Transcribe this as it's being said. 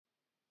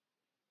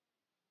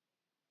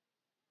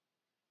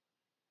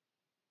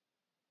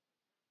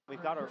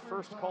We've got our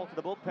first call to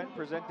the bullpen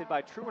presented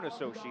by Truman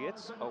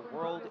Associates, a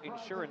world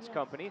insurance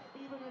company,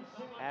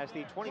 as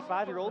the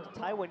 25-year-old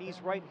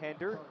Taiwanese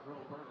right-hander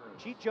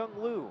Ji-Jung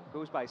Liu,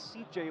 goes by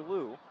CJ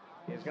Liu,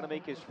 is going to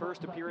make his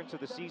first appearance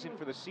of the season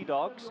for the Sea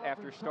Dogs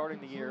after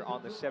starting the year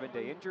on the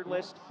 7-day injured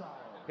list.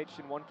 Pitched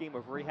in one game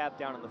of rehab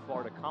down in the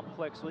Florida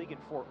Complex League in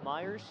Fort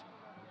Myers,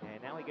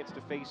 and now he gets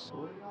to face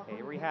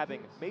a rehabbing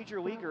major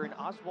leaguer in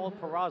Oswald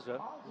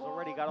Peraza, who's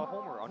already got a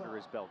homer under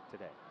his belt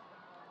today.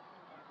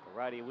 The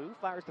righty Liu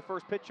fires the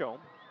first pitch home,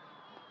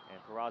 and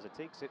Peraza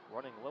takes it,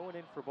 running low and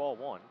in for ball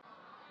one.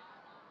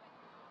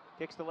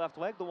 Kicks the left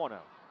leg, the 1-0.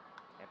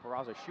 And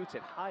Peraza shoots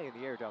it high in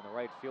the air down the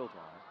right field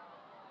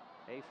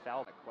line. A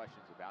foul.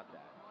 Questions about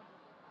that.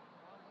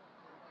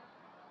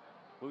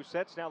 Liu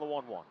sets, now the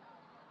 1-1.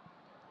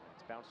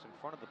 It's bounced in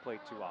front of the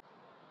plate too often.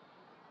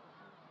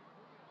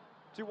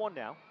 2-1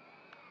 now.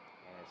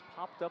 And it's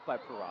popped up by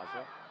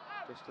Peraza,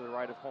 just to the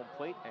right of home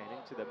plate and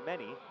into the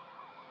many,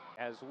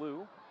 as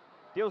Liu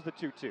deals the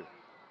 2-2.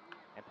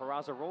 And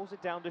Peraza rolls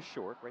it down to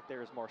short. Right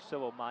there is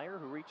Marcelo Meyer,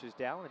 who reaches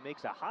down and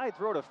makes a high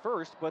throw to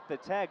first, but the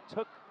tag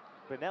took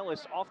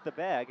Benellis off the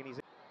bag, and it's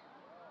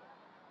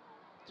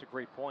a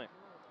great point.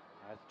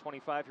 As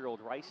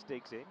 25-year-old Rice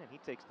digs in, and he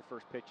takes the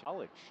first pitch.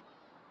 College.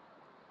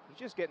 He's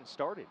just getting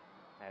started,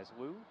 as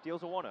Liu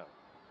deals a 1-0. And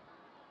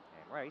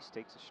Rice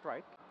takes a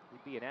strike.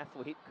 He'd be an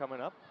athlete coming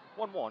up.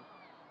 1-1.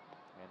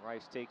 And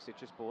Rice takes it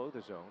just below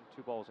the zone.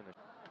 2 balls in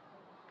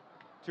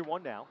a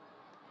 2-1 now.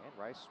 And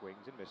Rice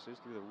swings and misses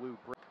through the Liu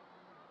break.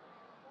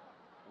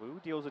 Liu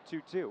deals a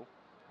 2-2,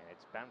 and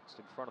it's bounced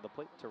in front of the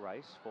plate to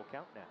Rice. Full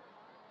count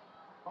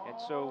now. And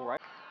so Rice,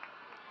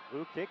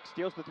 Liu kicks,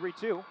 steals the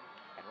 3-2,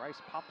 and Rice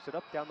pops it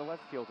up down the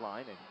left field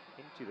line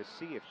and into the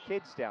sea of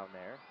kids down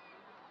there.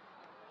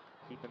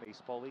 Keeping the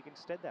baseball league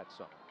instead that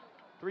summer.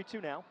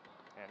 3-2 now,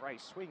 and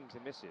Rice swings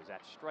and misses at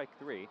strike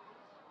 3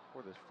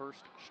 for the first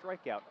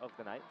strikeout of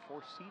the night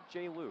for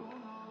CJ Liu.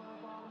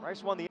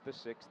 Rice won the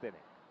 6th inning.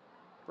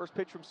 First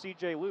pitch from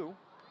CJ Liu,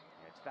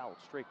 and it's fouled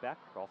straight back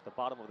off the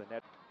bottom of the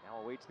net.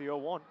 Now awaits the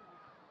 0-1. And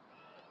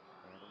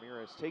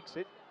Ramirez takes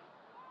it.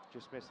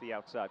 Just missed the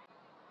outside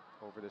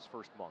over this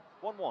first month.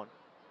 1-1.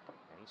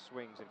 And he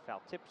swings and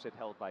foul tips it,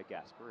 held by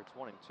Gasper. It's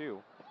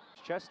 1-2.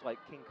 Chest like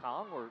King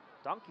Kong or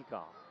Donkey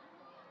Kong.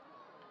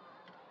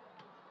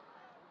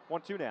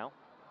 1-2 now.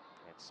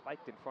 And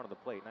spiked in front of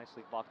the plate.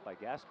 Nicely blocked by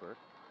Gasper.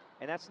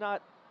 And that's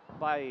not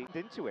by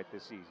into it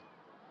this season.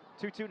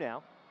 2-2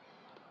 now.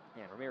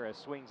 And Ramirez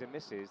swings and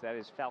misses. That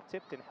is foul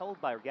tipped and held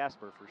by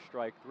Gasper for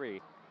strike 3.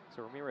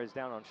 So Ramirez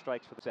down on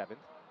strikes for the 7th.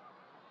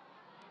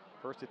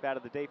 First at bat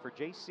of the day for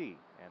JC.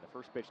 And the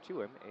first pitch to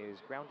him is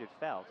grounded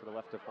foul to the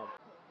left of home.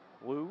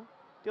 Liu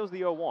deals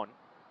the 0-1. And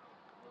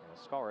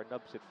Escara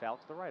nubs it foul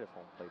to the right of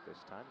home plate this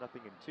time.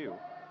 Nothing in 2.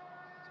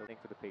 So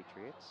for the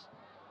Patriots.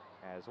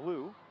 As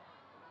Liu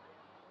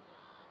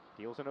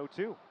deals an 0-2.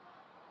 And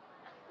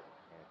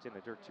it's in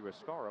the dirt to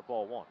Escara.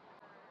 Ball 1.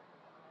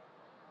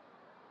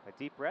 A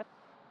deep breath.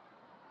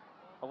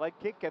 A leg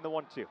kick and the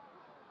 1-2.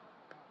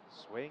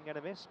 Swing and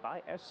a miss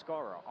by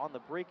Escara on the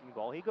breaking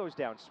ball. He goes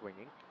down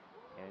swinging.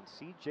 And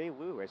CJ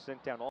Liu has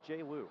sent down all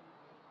J. Liu.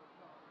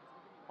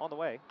 On the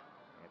way.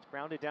 And it's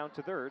grounded down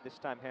to third. This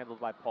time handled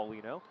by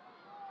Paulino.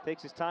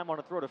 Takes his time on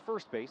a throw to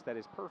first base. That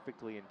is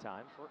perfectly in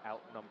time for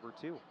out number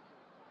 2.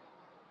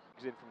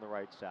 He's in from the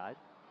right side.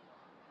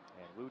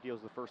 And Liu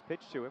deals the first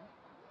pitch to him.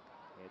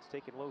 And it's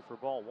taken low for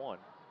ball 1.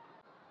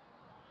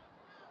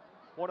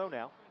 1-0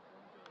 now.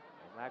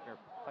 And Wagner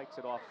fights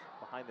it off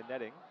behind the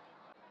netting.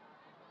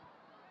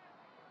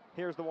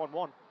 Here's the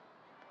 1-1. And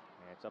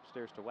it's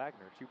upstairs to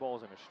Wagner. 2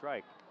 balls and a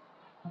strike.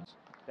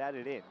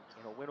 Batted in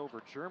a win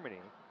over Germany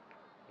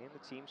in the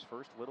team's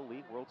first Little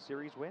League World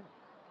Series win.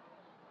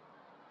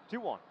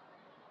 2-1.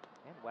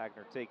 And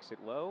Wagner takes it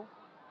low.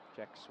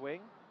 Check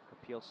swing.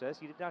 Appeal says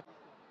he did not.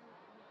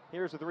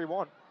 Here's the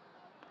 3-1.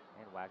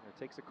 And Wagner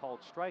takes a called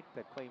strike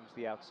that claims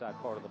the outside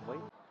part of the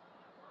plate.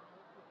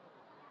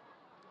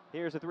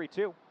 Here's a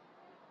 3-2.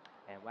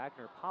 And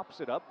Wagner pops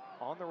it up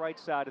on the right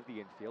side of the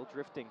infield,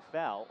 drifting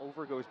foul.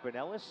 Over goes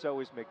Benellis, so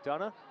is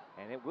McDonough,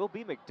 and it will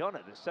be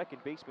McDonough, the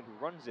second baseman,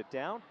 who runs it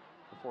down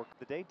before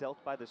the day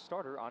dealt by the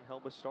starter on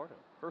Bastardo.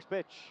 First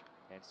pitch,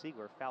 and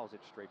Siegler fouls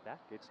it straight back.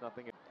 It's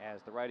nothing as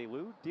the righty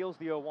Liu deals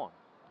the 0-1.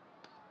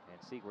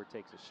 And Siegler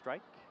takes a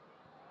strike.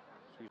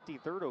 So he's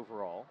 53rd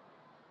overall.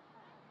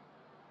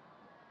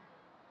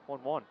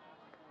 1-1. And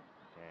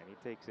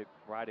he takes it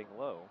riding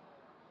low.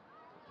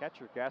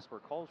 Catcher Gasper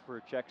calls for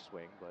a check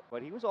swing,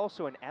 but he was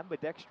also an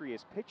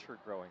ambidextrous pitcher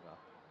growing up.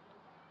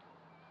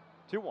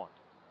 2-1.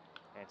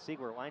 And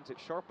Siegler lines it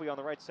sharply on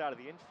the right side of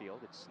the infield.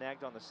 It's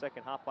snagged on the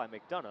second hop by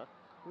McDonough,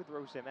 who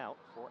throws him out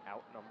for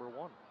out number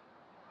 1.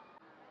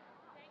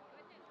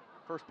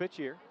 First pitch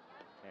here,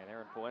 and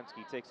Aaron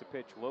Polensky takes a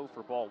pitch low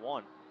for ball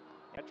 1.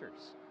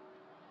 Catchers.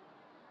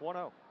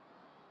 1-0.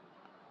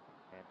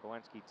 And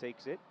Polensky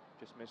takes it,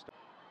 just missed.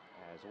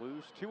 As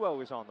Liu's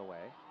 2-0 is on the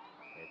way.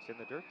 It's in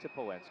the dirt to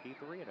Polensky,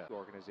 3-0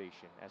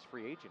 organization as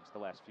free agents the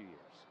last few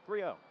years.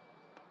 3-0.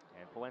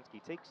 And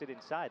Polensky takes it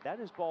inside. That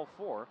is ball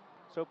 4.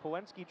 So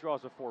Polensky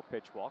draws a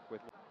 4-pitch walk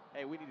with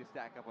Hey, we need to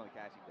stack up on the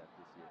catching depth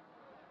this year.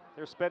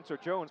 There's Spencer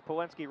Jones.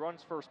 Polensky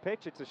runs first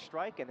pitch. It's a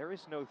strike, and there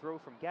is no throw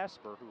from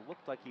Gasper, who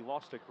looked like he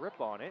lost a grip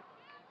on it.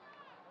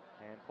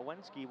 And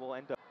Polensky will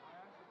end up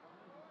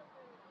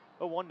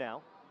 0-1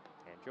 now.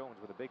 And Jones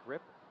with a big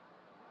rip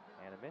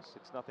and a miss.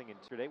 It's nothing in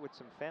today with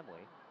some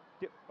family.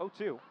 0-2.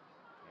 And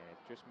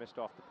it just missed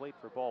off the plate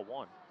for ball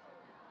one.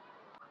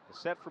 The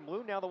set from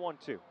Lou, now the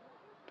 1-2.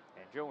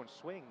 And Jones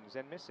swings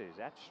and misses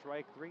at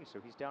strike three, so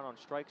he's down on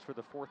strikes for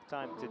the fourth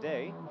time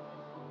today.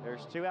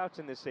 There's 2 outs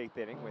in this 8th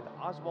inning with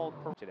Oswald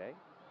today.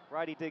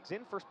 Righty digs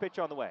in, first pitch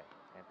on the way.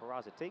 And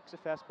Peraza takes a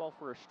fastball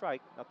for a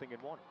strike, nothing in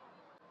 1.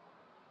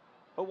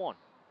 0-1. And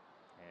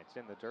it's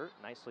in the dirt,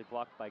 nicely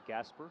blocked by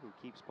Gasper, who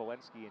keeps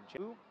Polensky in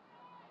check.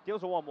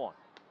 Deals a 1-1.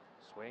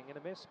 Swing and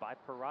a miss by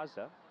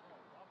Peraza.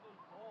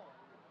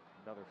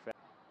 Another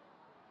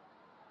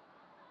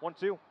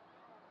 1-2.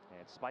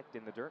 And spiked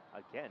in the dirt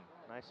again.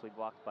 Nicely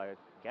blocked by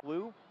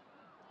Lou.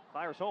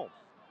 Fires home.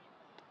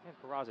 And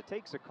Peraza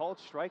takes a called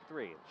strike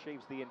three.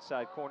 Shaves the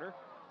inside corner.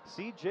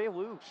 C.J.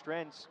 Lou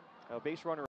strands a base runner.